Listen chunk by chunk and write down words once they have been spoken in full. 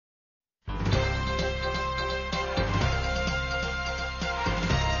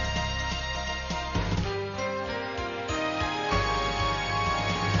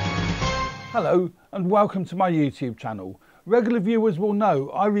Hello and welcome to my YouTube channel. Regular viewers will know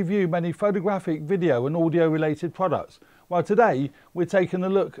I review many photographic, video and audio related products. Well, today we're taking a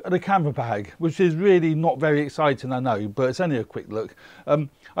look at a camera bag, which is really not very exciting, I know, but it's only a quick look. I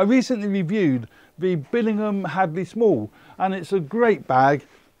recently reviewed the Billingham Hadley Small and it's a great bag.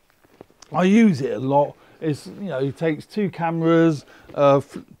 I use it a lot. It's, you know, it takes two cameras,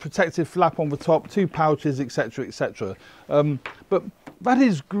 protective flap on the top, two pouches, etc, etc. But that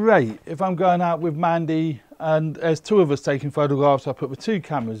is great if I'm going out with Mandy and there's two of us taking photographs. I put the two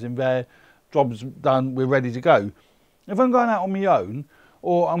cameras in there, job's done, we're ready to go. If I'm going out on my own,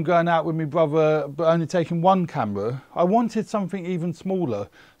 or I'm going out with my brother but only taking one camera, I wanted something even smaller.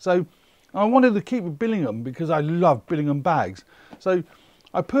 So I wanted to keep with Billingham because I love Billingham bags. So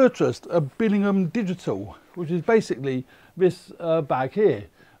I purchased a Billingham Digital, which is basically this bag here.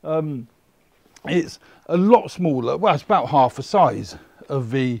 It's a lot smaller. Well, it's about half the size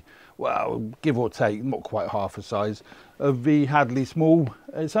of the, well, give or take, not quite half the size of the Hadley Small.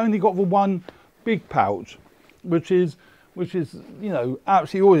 It's only got the one big pouch, which is you know,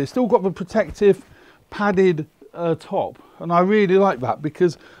 absolutely awesome. It's still got the protective padded top, and I really like that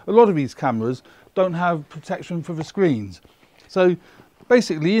because a lot of these cameras don't have protection for the screens. So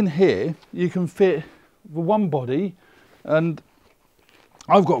basically in here you can fit the one body, and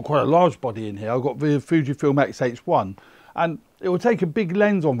I've got quite a large body in here. I've got the Fujifilm X-H1 and it will take a big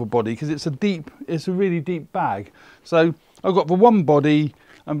lens on the body because it's a really deep bag. So I've got the one body,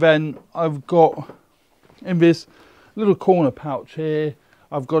 and then I've got in this little corner pouch here,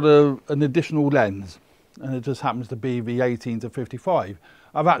 I've got an additional lens, and it just happens to be the 18 to 55.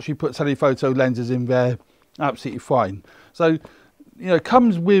 I've actually put telephoto lenses in there, absolutely fine. So, you know, it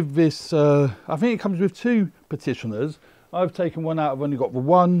comes with this, I think it comes with two petitioners. I've taken one out, I've only got the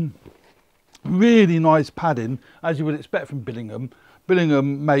one. Really nice padding, as you would expect from Billingham.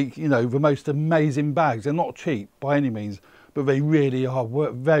 Billingham make, you know, the most amazing bags. They're not cheap by any means, but they really are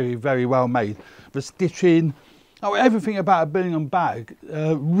very, very well made. The stitching, oh, everything about a Billingham bag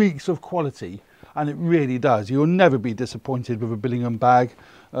reeks of quality, and it really does. You'll never be disappointed with a Billingham bag.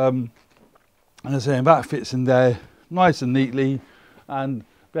 And as I say, that fits in there nice and neatly, and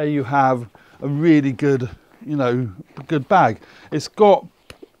there you have a really good, you know, good bag. It's got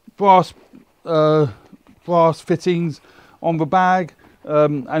brass fittings on the bag,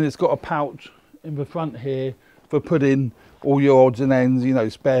 and it's got a pouch in the front here for putting all your odds and ends, you know,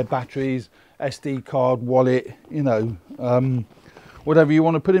 spare batteries, SD card, wallet, you know, whatever you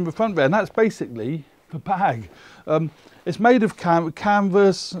want to put in the front there. And that's basically the bag. It's made of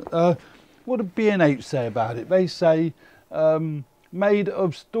canvas. What do B&H say about it? They say made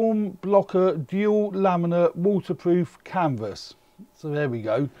of storm blocker dual laminate waterproof canvas. So there we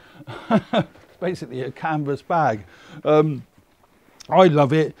go. Basically a canvas bag. I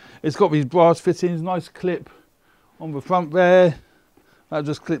love it. It's got these brass fittings, nice clip on the front there. That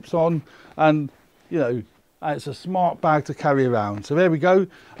just clips on, and you know, it's a smart bag to carry around. So there we go.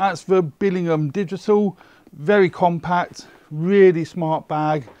 That's the Billingham Digital. Very compact, really smart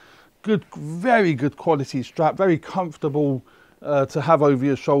bag. Good, very good quality strap. Very comfortable to have over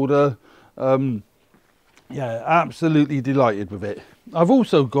your shoulder. Yeah, absolutely delighted with it. I've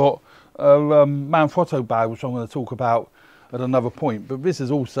also got a Manfrotto bag, which I'm going to talk about at another point, but this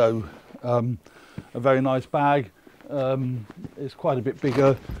is also a very nice bag. It's quite a bit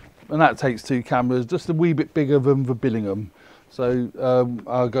bigger, and that takes two cameras, just a wee bit bigger than the Billingham. So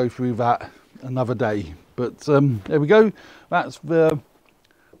I'll go through that another day. But there we go. That's the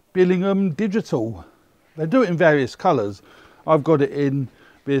Billingham Digital. They do it in various colours. I've got it in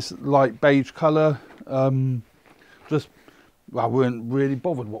this light beige colour. Just, well, I weren't really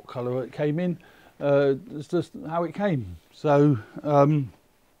bothered what colour it came in. It's just how it came. So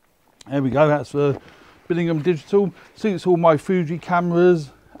there we go. That's the Billingham Digital. Suits all my Fuji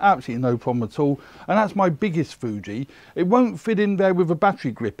cameras. Absolutely no problem at all. And that's my biggest Fuji. It won't fit in there with a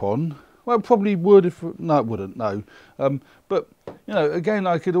battery grip on. Well, it probably would if, no, it wouldn't, no. But, you know, again,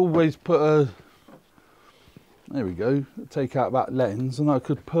 I could always put a, there we go, take out that lens, and I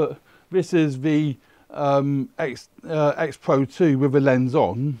could put, this is the X Pro 2 with a lens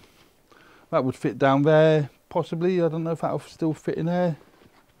on. That would fit down there, possibly. I don't know if that'll still fit in there.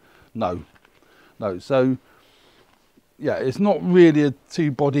 No. No, so, yeah, it's not really a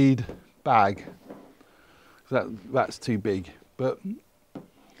two-bodied bag. That's too big. But,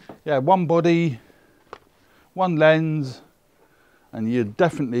 yeah, one body, one lens, and you're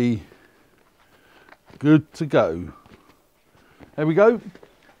definitely good to go. There we go.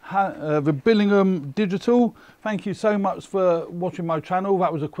 The Billingham Digital. Thank you so much for watching my channel.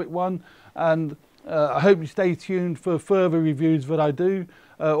 That was a quick one, and I hope you stay tuned for further reviews that I do.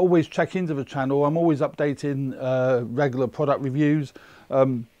 Always check into the channel. I'm always updating regular product reviews.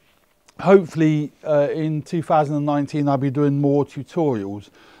 Hopefully in 2019 I'll be doing more tutorials.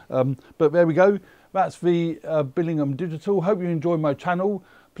 But there we go. That's the Billingham Digital. Hope you enjoy my channel.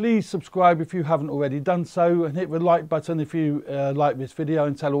 Please subscribe if you haven't already done so, and hit the like button if you like this video,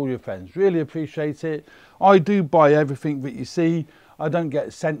 and tell all your friends. Really appreciate it. I do buy everything that you see. I don't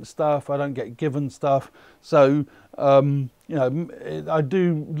get sent stuff. I don't get given stuff. So, you know, I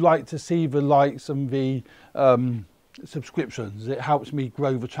do like to see the likes and the subscriptions. It helps me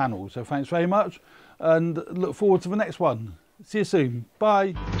grow the channel. So thanks very much, and look forward to the next one. See you soon.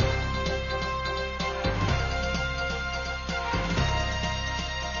 Bye.